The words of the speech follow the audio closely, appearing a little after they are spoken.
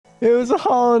It was a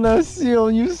Honeydust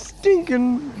seal, you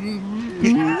stinking...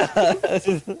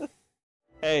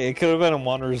 Hey, it could have been a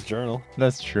Wanderer's Journal.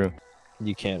 That's true.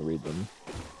 You can't read them.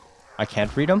 I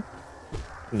can't read them?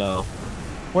 No.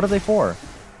 What are they for?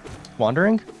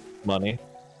 Wandering? Money.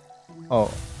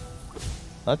 Oh.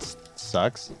 That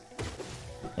sucks.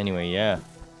 Anyway, yeah.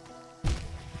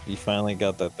 You finally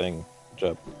got that thing. Good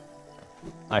job.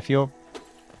 I feel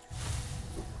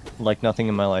like nothing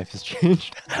in my life has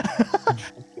changed.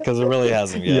 Because it really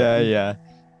hasn't yet. Yeah, yeah.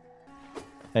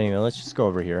 Anyway, let's just go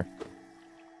over here.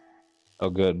 Oh,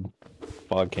 good.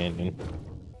 Fog Canyon.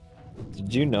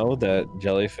 Did you know that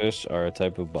jellyfish are a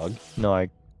type of bug? No, I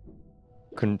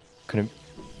couldn't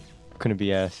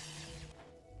be asked.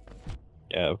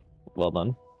 Yeah. Well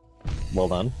done. Well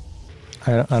done.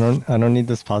 I don't need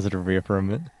this positive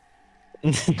reaffirmment.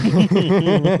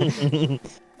 The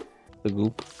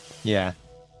goop. Yeah.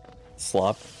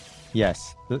 Slop.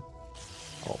 Yes.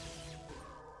 Oh.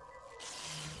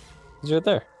 He's right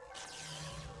there.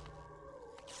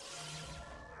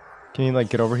 Can you like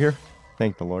get over here?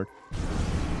 Thank the Lord.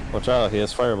 Watch out, he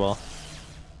has fireball.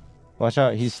 Watch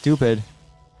out, he's stupid.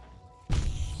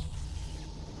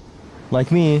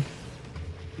 Like me.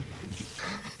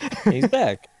 He's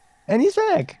back. And he's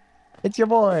back. It's your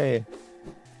boy.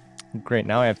 Great,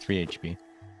 now I have 3 HP.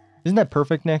 Isn't that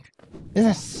perfect, Nick? Isn't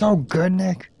that so good,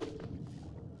 Nick?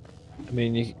 I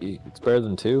mean, it's better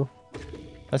than 2.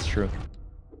 That's true.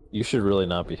 You should really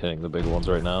not be hitting the big ones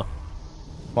right now.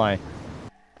 Why?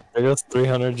 There goes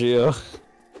 300 geo.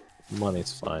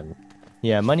 Money's fine.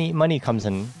 Yeah, money comes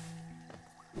and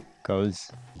goes.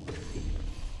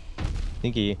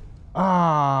 Thinky.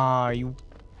 Ah, you.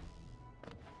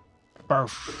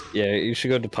 Barf. Yeah, you should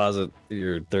go deposit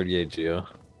your 38 geo.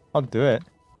 I'll do it.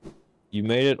 You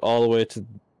made it all the way to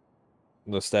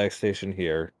the Stag station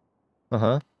here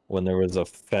Uh-huh. when there was a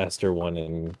faster one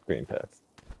in Green Path.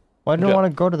 Well, I didn't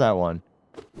want to go to that one.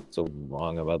 So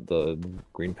wrong about the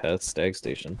Green Path Stag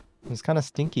station. It's kind of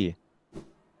stinky.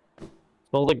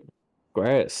 Smells like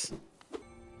grass.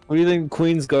 What do you think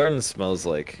Queen's Garden smells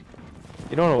like?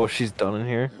 You don't know what she's done in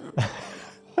here.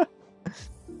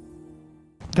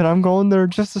 Then I'm going there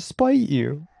just to spite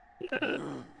you. Why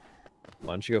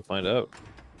don't you go find out?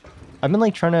 I've been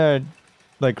like trying to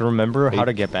like remember how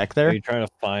to get back Are there. you trying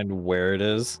to find where it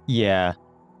is? Yeah.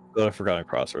 Go to Forgotten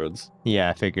Crossroads. Yeah,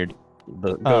 I figured.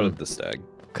 Go to the Stag.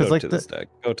 Go like to the Stag.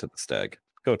 Go to the Stag.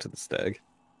 Go to the Stag.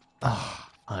 Oh,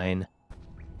 fine.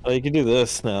 Oh, you can do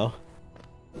this now.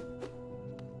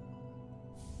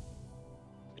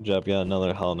 Good job, you got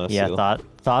another Honeydust Yeah, seal.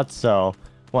 thought so.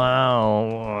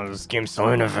 Wow, this game's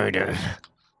so innovative.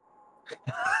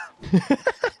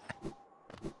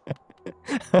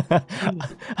 I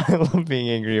love being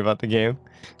angry about the game.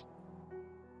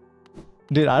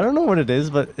 Dude, I don't know what it is,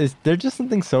 but there's just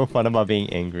something so fun about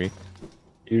being angry.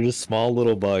 You're just a small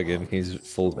little bug and he's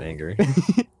full of anger.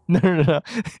 No.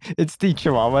 It's the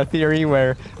Chihuahua theory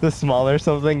where the smaller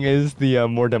something is, the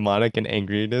more demonic and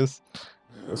angry it is.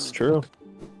 That's true.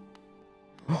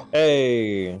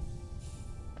 Hey! Have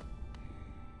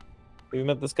you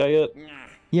met this guy yet?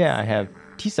 Yeah, I have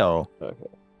Tiso. Okay.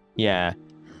 Yeah,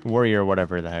 warrior,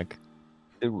 whatever the heck.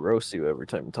 It roasts you every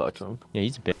time you talk to him. Yeah,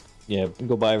 he's a bit. Yeah,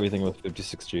 go buy everything with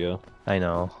 56 geo. I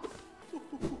know.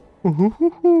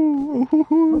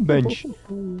 Bench.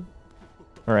 All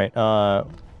right.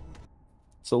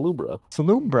 Salubra.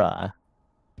 Salubra.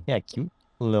 Yeah, cute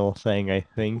little thing, I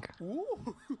think.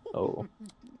 Oh.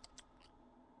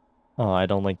 Oh, I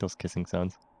don't like those kissing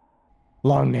sounds.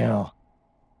 Long nail.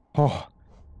 Oh.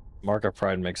 Mark of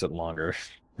Pride makes it longer.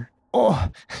 Oh.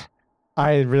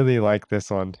 I really like this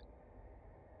one.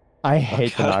 I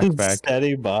hate the knockback.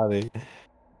 Steady body.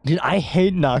 Dude, I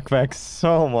hate knockback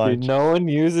so much. Dude, no one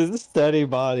uses steady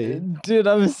body. Dude,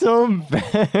 I'm so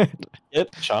bad.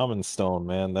 Get Shaman Stone,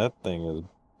 man. That thing is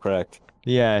cracked.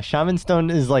 Yeah, Shaman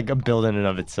Stone is like a build in and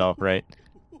of itself, right?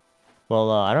 Well,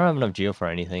 I don't have enough geo for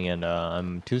anything, and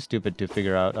I'm too stupid to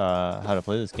figure out how to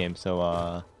play this game,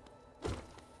 so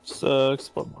Just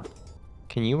explore more.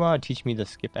 can you teach me the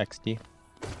skip XD?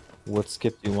 What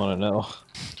skip do you want to know?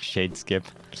 Shade skip.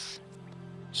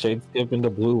 Shade skip into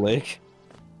Blue Lake?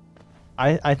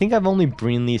 I think I've only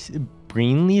briefly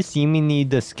seen me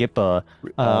need to skip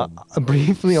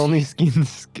briefly only seen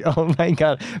oh my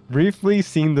god, briefly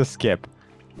seen the skip.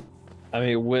 I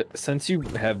mean, since you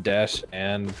have dash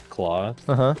and claw,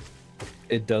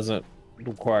 it doesn't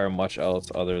require much else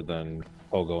other than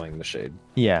pogoing the shade.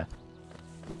 Yeah,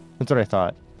 that's what I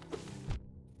thought.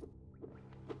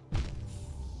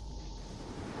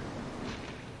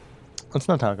 Let's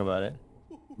not talk about it.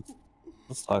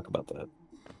 Let's talk about that.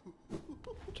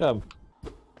 Good job.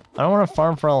 I don't want to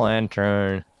farm for a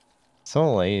lantern.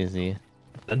 So lazy.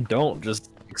 Then don't just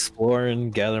explore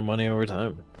and gather money over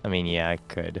time. I mean, yeah, I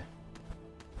could.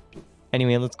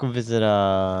 Anyway, let's go visit,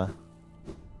 Oh,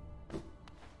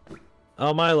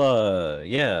 Myla,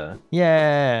 yeah.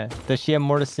 Yeah! Does she have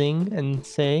more to sing and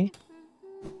say?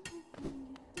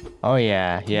 Oh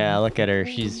yeah, yeah, look at her.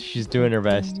 She's doing her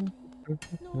best.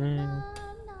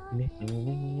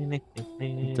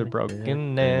 The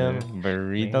broken nail,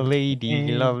 bury the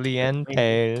lady, lovely and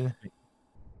pale.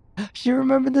 She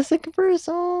remembered the second verse!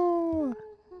 Oh!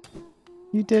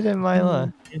 You did it,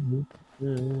 Myla.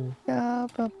 Yeah.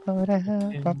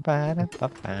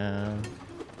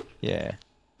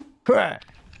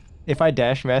 If I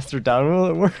dash master down, will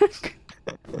it work?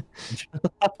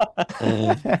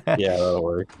 Yeah, that'll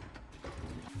work.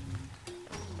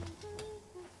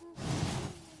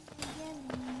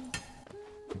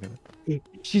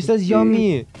 She says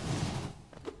yummy.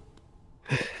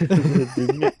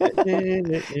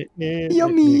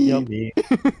 Yummy.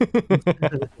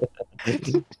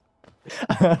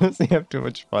 I honestly have too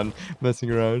much fun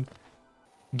messing around.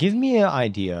 Give me an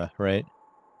idea, right?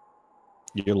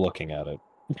 You're looking at it.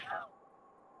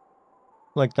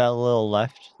 Like that little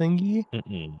left thingy?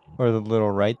 Or the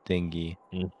little right thingy?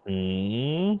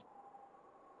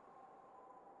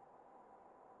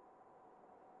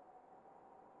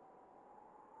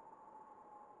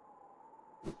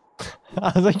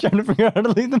 I was like trying to figure out how to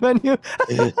leave the menu.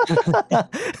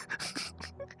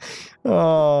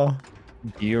 Oh.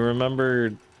 Do you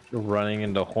remember running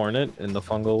into Hornet in the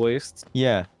fungal waste?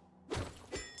 Yeah.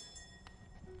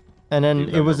 And then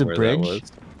it was a bridge.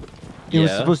 It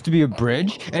was supposed to be a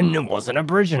bridge, and it wasn't a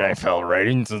bridge, and I fell right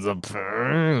into the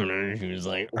pond, and she was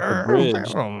like, a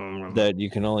bridge that you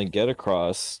can only get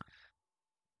across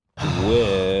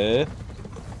with...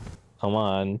 Come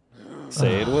on.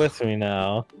 Say it with me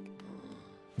now.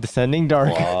 Descending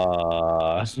dark.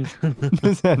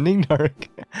 Descending dark.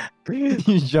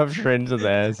 You jump straight into the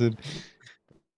acid.